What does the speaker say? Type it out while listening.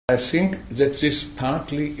I think that this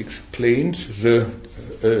partly explains the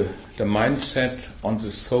mindset on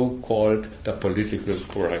the so-called the political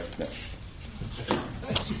correctness.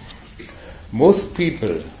 Most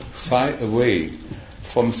people shy away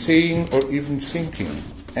from saying or even thinking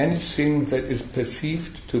anything that is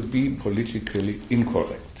perceived to be politically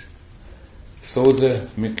incorrect. So the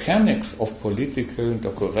mechanics of political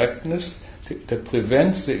correctness that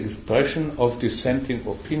prevents the expression of dissenting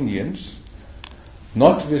opinions,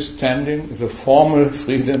 notwithstanding the formal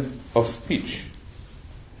freedom of speech.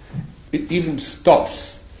 It even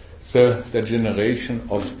stops the generation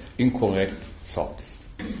of incorrect thoughts,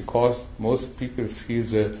 because most people feel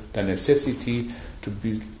the necessity to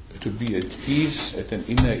be at ease, at an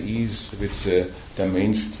inner ease with the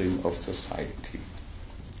mainstream of society.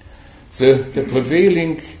 The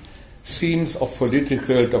prevailing themes of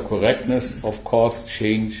political correctness, of course,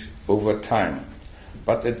 change over time.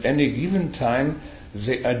 But at any given time,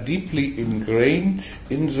 they are deeply ingrained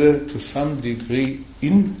in the, to some degree,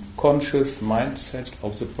 unconscious mindset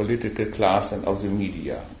of the political class and of the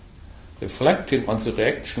media. Reflecting on the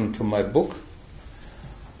reaction to my book,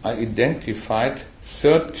 I identified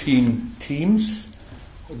 13 themes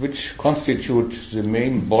which constitute the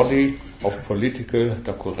main body of political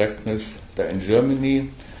correctness in Germany,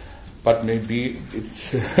 but maybe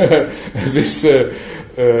it's the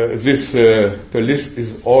list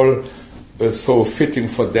is all so fitting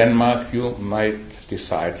for Denmark. You might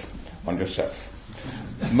decide on yourself.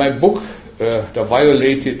 My book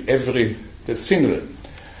violated the single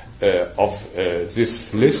of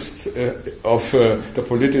this list of the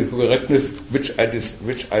political correctness, which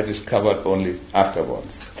I discovered only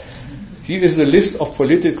afterwards. Here is the list of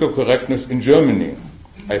political correctness in Germany.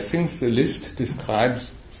 I think the list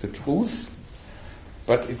describes the truth,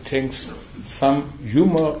 but it takes some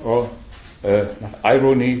humor or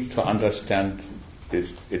irony to understand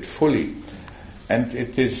it fully. And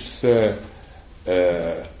it is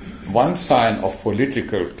one sign of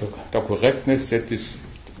political correctness that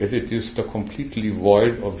it is completely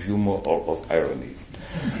void of humor or of irony.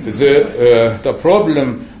 The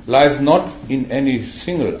problem lies not in any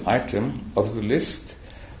single item of the list,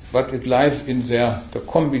 but it lies in the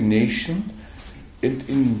combination and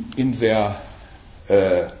in their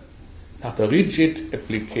the rigid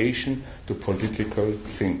application to political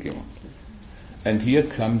thinking. And here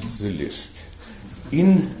comes the list.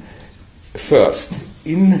 First,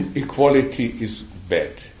 inequality is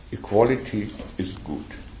bad. Equality is good.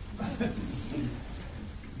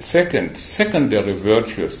 Second, secondary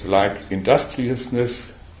virtues like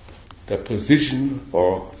industriousness, the precision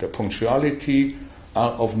or the punctuality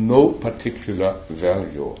are of no particular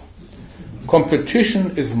value.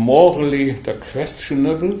 Competition is morally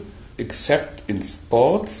questionable, except in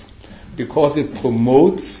sports, because it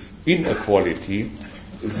promotes inequality,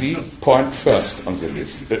 the point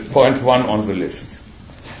one on the list.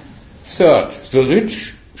 Third, the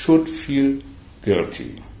rich should feel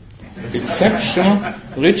guilty. Exception,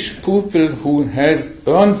 rich people who have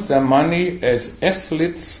earned their money as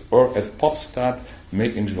athletes or as pop stars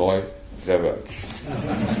may enjoy their wealth.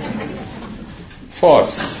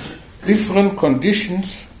 Fourth, different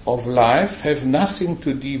conditions of life have nothing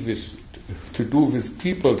to do with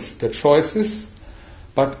people's choices,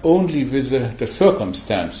 but only with the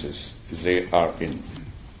circumstances they are in.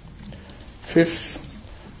 Fifth,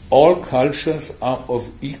 all cultures are of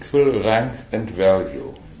equal rank and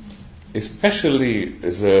value. Especially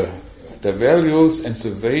the values and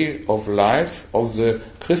the way of life of the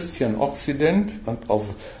Christian Occident and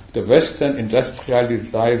of the Western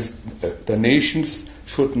industrialized nations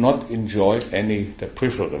should not enjoy any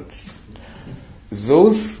preference.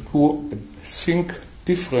 Those who think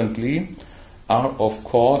differently are, of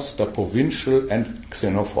course, the provincial and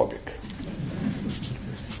xenophobic.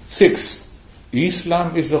 Sixth,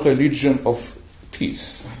 Islam is a religion of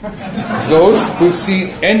peace. Those who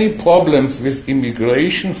see any problems with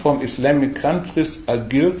immigration from Islamic countries are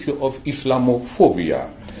guilty of Islamophobia.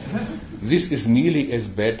 This is nearly as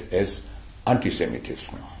bad as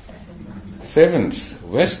anti-Semitism. Seventh,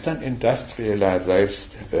 Western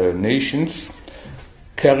industrialized nations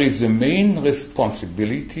carry the main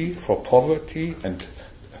responsibility for poverty and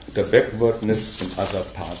the backwardness in other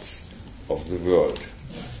parts of the world.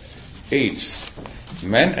 Eighth,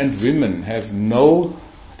 men and women have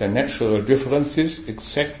the natural differences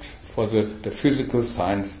except for the physical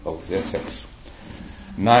signs of their sex.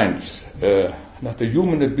 Ninth, the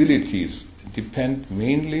human abilities depend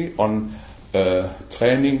mainly on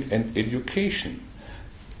training and education.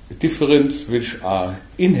 The differences which are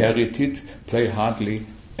inherited play hardly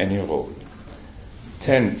any role.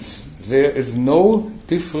 Tenth, there is no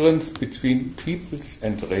difference between peoples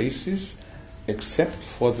and races except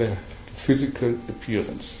for their physical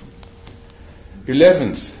appearance.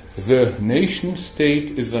 11th, the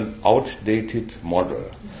nation-state is an outdated model.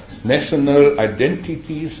 National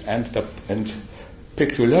identities and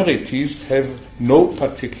peculiarities have no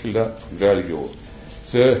particular value.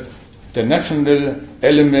 The national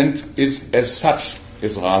element is as such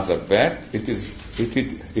is rather bad. It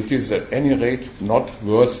is at any rate not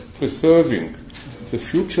worth preserving. The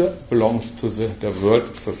future belongs to the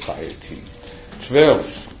world society.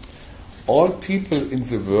 12th, all people in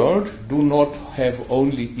the world do not have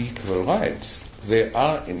only equal rights. They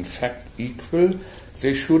are in fact equal.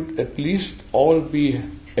 They should at least all be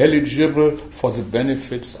eligible for the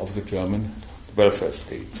benefits of the German welfare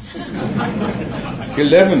state.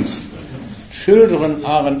 11th, children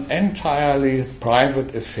are an entirely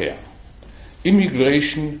private affair.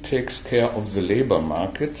 Immigration takes care of the labor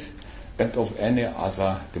market and of any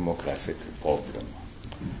other demographic problem.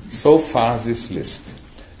 So far this list.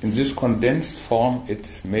 In this condensed form it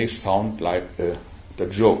may sound like a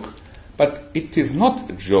joke, but it is not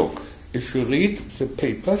a joke. If you read the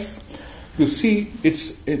papers, you see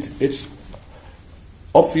it's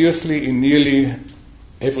obviously in nearly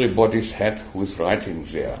everybody's head who is writing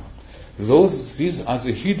there. These are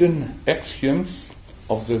the hidden axioms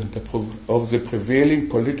of the prevailing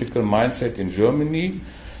political mindset in Germany,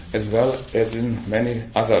 as well as in many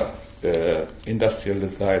other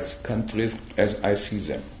industrialized countries as I see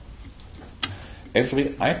them.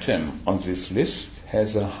 Every item on this list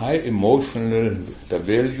has a high emotional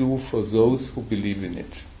value for those who believe in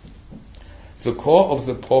it. The core of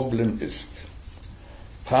the problem is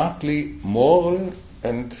partly moral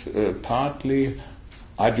and partly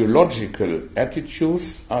ideological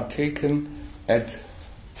attitudes are taken at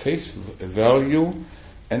face value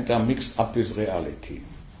and are mixed up with reality.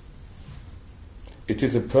 It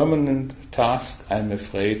is a permanent task, I'm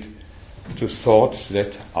afraid, to sort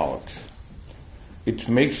that out. It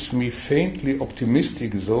makes me faintly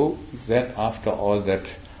optimistic, though, that after all that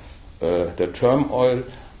the turmoil,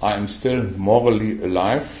 I am still morally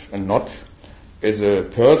alive and not as a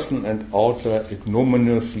person and author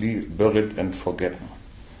ignominiously buried and forgotten.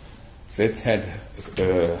 That had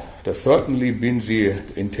certainly been the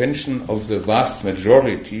intention of the vast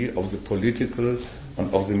majority of the political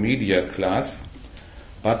and of the media class,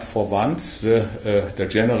 but for once the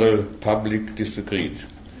general public disagreed.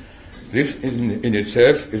 This in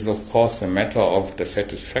itself is of course a matter of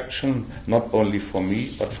dissatisfaction, not only for me,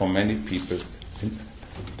 but for many people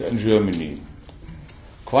in Germany.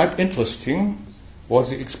 Quite interesting was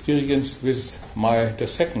the experience with the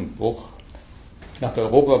second book, Nach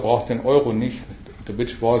Europa braucht den Euro nicht,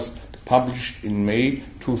 which was published in May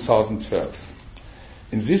 2012.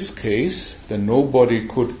 In this case, nobody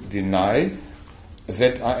could deny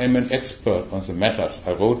that I am an expert on the matters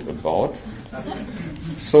I wrote about.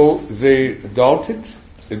 So they doubted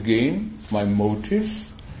again my motives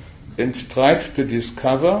and tried to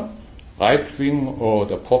discover right-wing or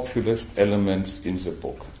the populist elements in the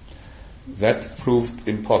book. That proved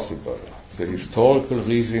impossible. The historical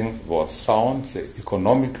reasoning was sound, the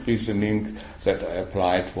economic reasoning that I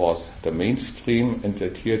applied was the mainstream and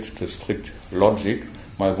adhered to strict logic.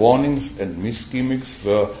 My warnings and misgivings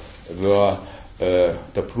were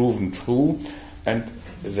proven true, and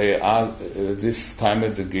they are this time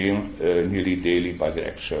and again nearly daily by the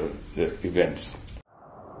actual events.